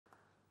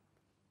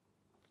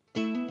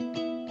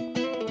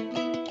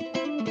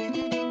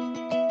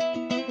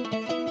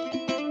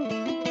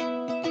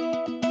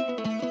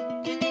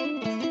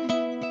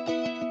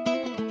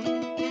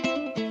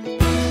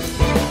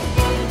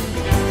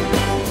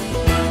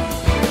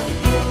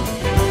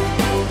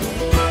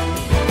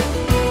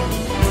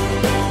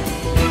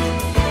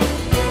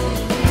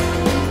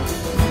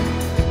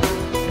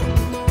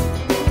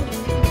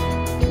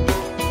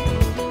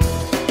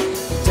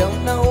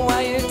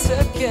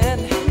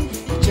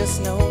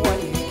just know what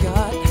you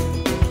got.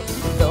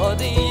 Thought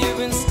that you've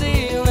been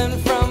stealing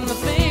from the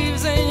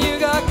thieves and you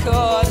got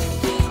caught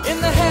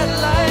in the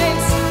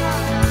headlights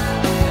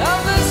of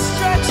the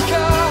stretch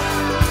car.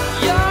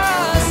 You're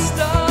a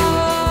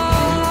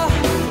star,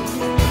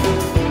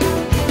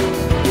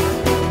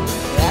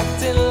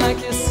 acting like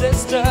your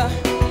sister,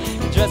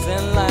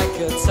 dressing like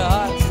a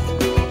tot.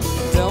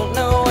 Don't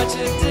know what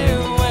you're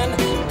doing,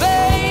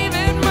 babe,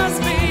 it must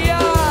be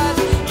odd.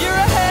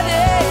 You're a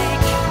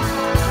headache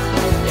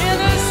in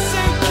a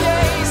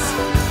suitcase.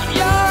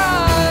 You're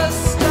a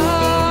star.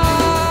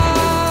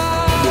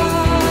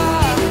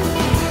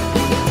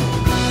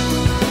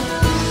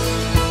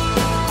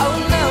 Oh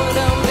no,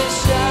 don't be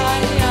shy.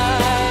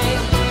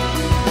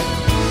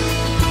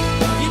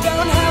 You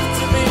don't have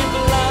to be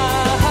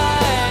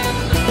blind.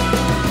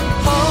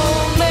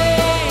 Hold me,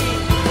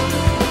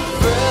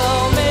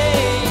 thrill me,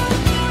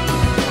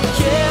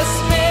 kiss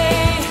me,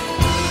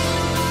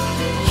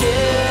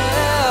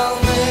 kill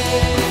me.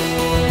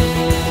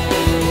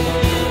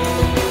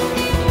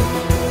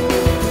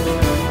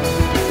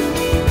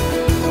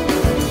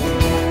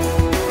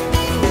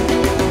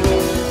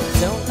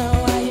 Don't know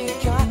how you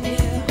got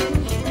here,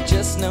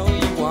 just know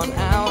you want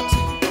out.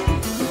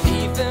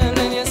 Believing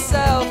in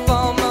yourself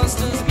almost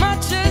as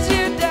much as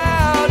you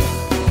doubt.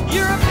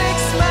 You're a big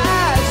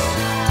smash,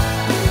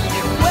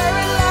 you wear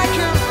it like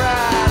a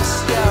rash.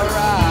 You're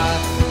a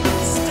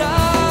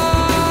star.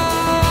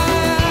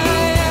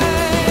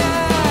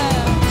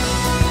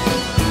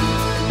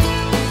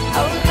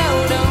 Oh no,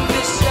 don't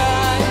be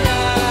shy.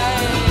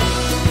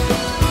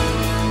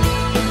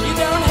 You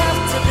don't have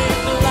to be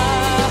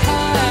blind.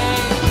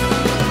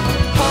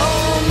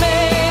 Hold me,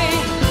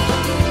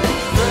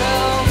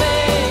 thrill me,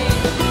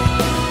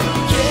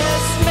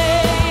 kiss me,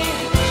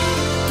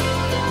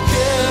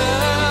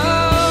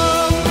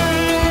 kill me.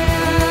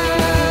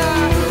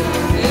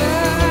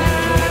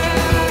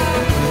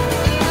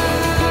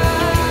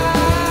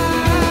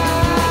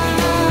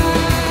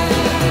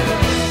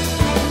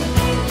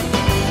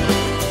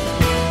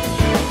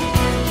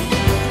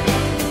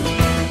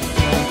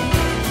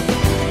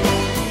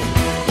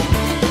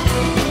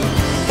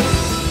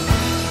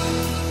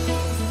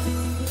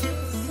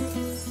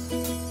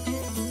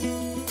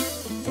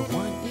 They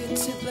want you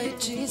to play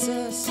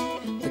Jesus,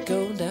 they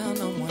go down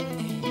on one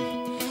knee,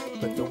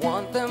 but they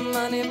want their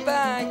money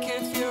back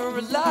if you're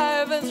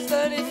alive at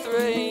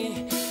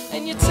 33,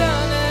 and you're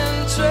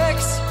turning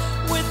tricks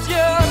with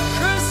your